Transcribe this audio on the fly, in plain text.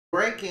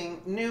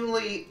Breaking,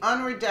 newly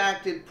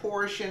unredacted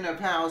portion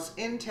of House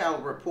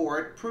Intel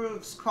report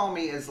proves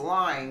Comey is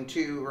lying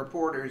to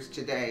reporters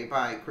today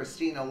by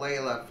Christina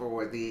Layla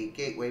for the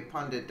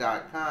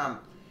GatewayPundit.com.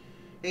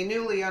 A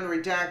newly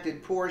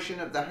unredacted portion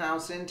of the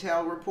House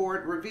Intel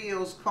report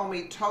reveals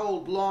Comey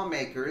told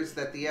lawmakers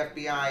that the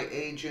FBI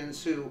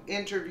agents who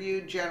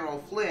interviewed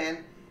General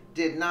Flynn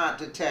did not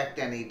detect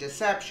any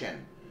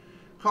deception.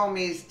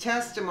 Comey's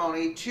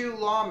testimony to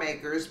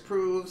lawmakers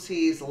proves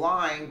he's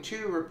lying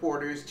to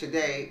reporters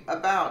today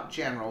about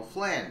General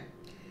Flynn.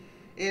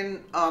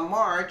 In a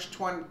March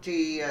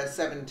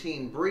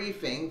 2017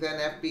 briefing,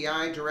 then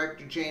FBI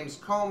Director James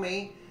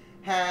Comey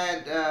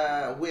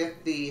had with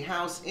the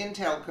House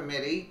Intel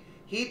Committee,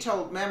 he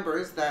told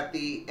members that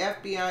the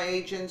FBI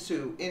agents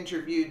who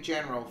interviewed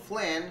General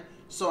Flynn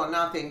saw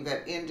nothing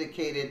that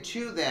indicated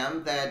to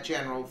them that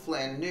General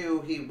Flynn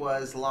knew he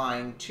was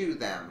lying to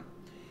them.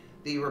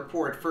 The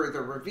report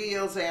further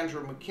reveals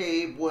Andrew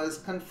McCabe was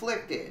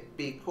conflicted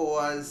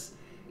because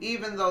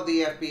even though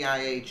the FBI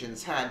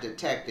agents had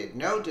detected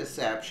no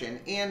deception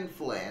in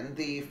Flynn,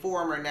 the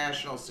former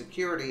National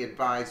Security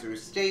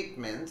Advisor's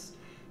statements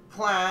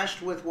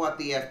clashed with what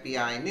the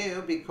FBI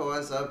knew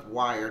because of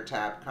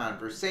wiretap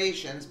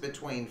conversations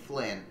between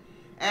Flynn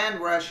and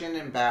Russian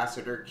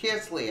Ambassador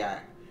Kislyak.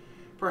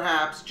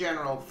 Perhaps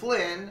General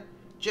Flynn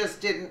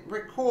just didn't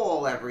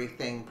recall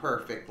everything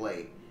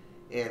perfectly.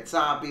 It's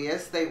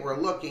obvious they were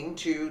looking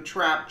to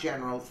trap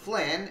General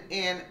Flynn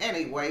in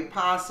any way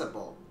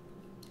possible.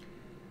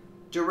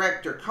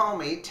 Director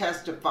Comey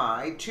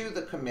testified to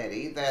the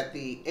committee that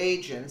the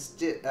agents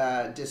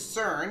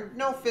discerned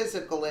no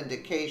physical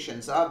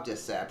indications of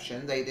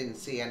deception. They didn't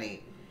see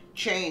any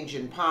change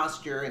in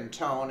posture, in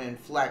tone,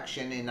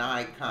 inflection, in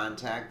eye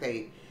contact.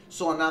 They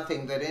saw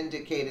nothing that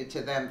indicated to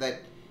them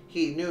that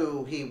he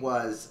knew he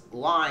was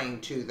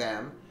lying to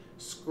them.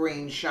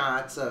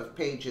 Screenshots of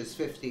pages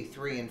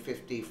 53 and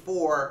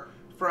 54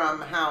 from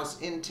House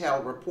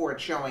Intel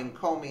report showing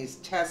Comey's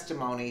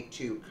testimony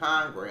to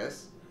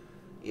Congress.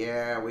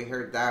 Yeah, we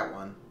heard that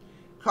one.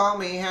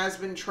 Comey has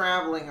been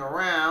traveling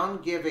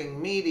around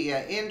giving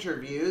media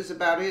interviews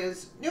about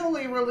his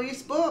newly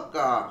released book,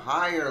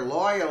 Higher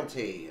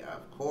Loyalty,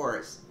 of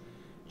course.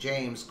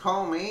 James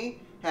Comey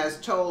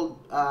has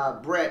told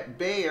Brett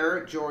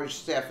Baier, George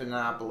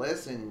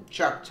Stephanopoulos, and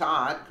Chuck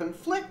Todd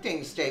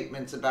conflicting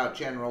statements about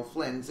General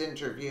Flynn's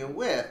interview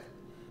with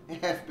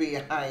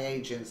FBI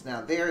agents.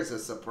 Now there's a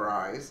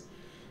surprise.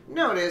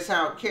 Notice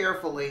how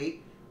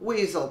carefully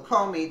Weasel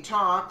Comey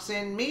talks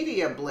in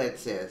media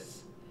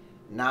blitzes.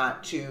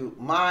 Not to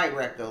my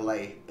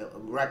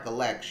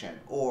recollection,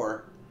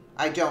 or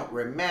I don't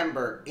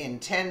remember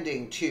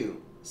intending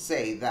to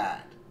say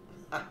that.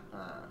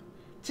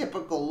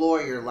 Typical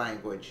lawyer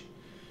language.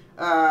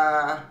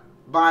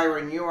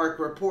 Byron York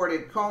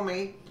reported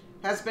Comey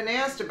has been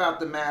asked about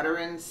the matter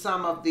in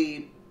some of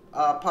the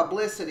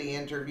publicity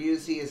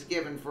interviews he has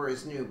given for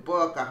his new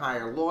book, A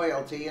Higher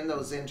Loyalty. In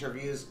those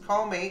interviews,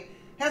 Comey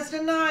has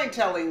denied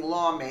telling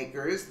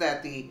lawmakers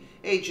that the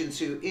agents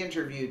who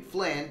interviewed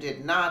Flynn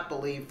did not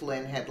believe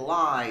Flynn had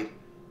lied.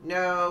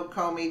 No,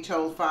 Comey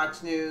told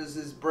Fox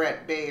News'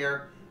 Brett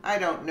Baier, I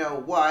don't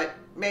know what,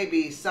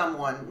 maybe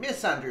someone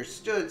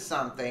misunderstood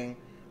something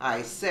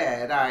I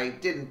said. I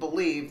didn't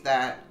believe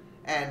that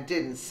and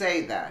didn't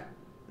say that.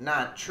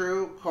 Not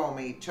true,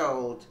 Comey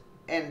told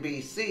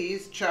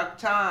NBC's Chuck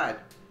Todd.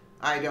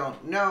 I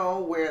don't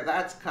know where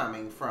that's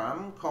coming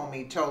from.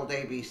 Comey told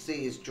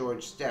ABC's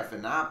George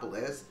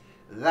Stephanopoulos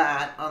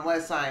that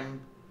unless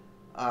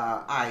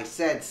I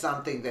said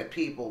something that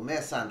people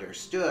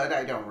misunderstood,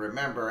 I don't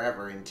remember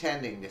ever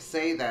intending to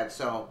say that,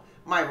 so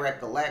my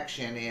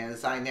recollection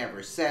is I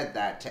never said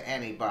that to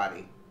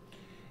anybody.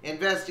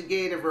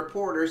 Investigative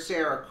reporter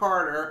Sarah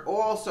Carter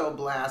also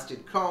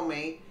blasted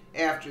Comey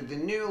after the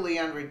newly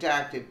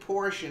unredacted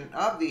portion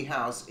of the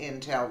House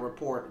Intel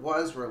report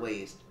was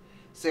released.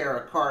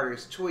 Sarah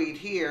Carter's tweet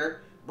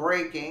here,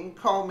 breaking,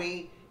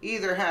 Comey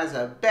either has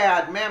a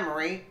bad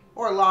memory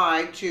or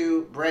lied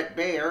to Brett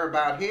Baier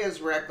about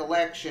his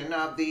recollection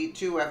of the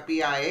two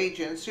FBI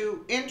agents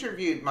who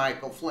interviewed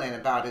Michael Flynn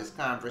about his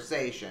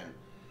conversation.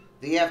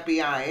 The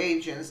FBI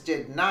agents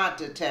did not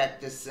detect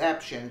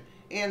deception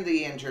in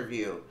the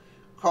interview,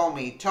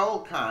 Comey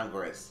told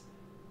Congress,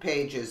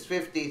 pages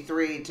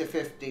 53 to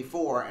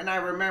 54, and I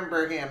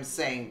remember him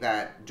saying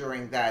that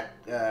during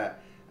that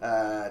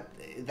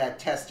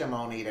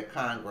testimony to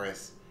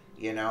Congress,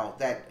 you know,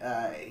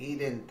 that he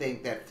didn't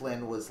think that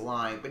Flynn was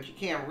lying. But you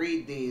can't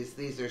read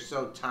these are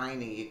so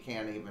tiny you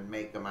can't even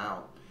make them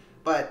out.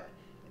 But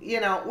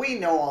you know,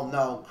 we all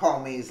know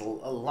Comey's a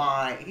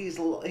lie.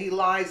 He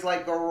lies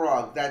like a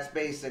rug. That's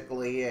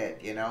basically it,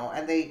 you know.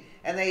 And they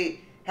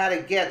had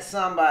to get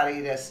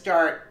somebody to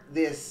start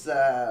this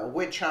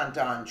witch hunt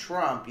on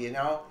Trump, you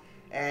know.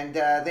 And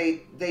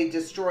they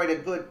destroyed a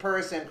good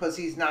person because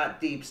he's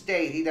not deep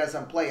state. He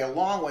doesn't play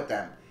along with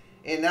them.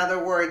 In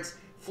other words,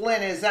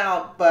 Flynn is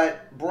out,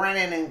 but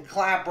Brennan and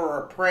Clapper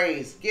are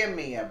praised. Give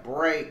me a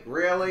break,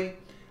 really?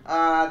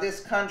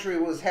 This country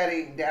was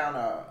heading down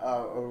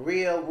a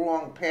real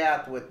wrong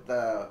path with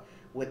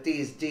with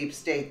these deep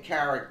state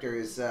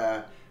characters,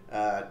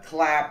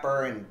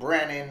 Clapper and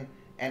Brennan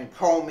and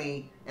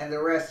Comey and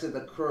the rest of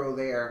the crew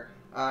there.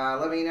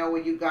 Let me know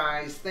what you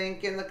guys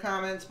think in the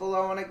comments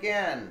below. And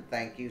again,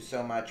 thank you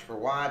so much for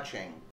watching.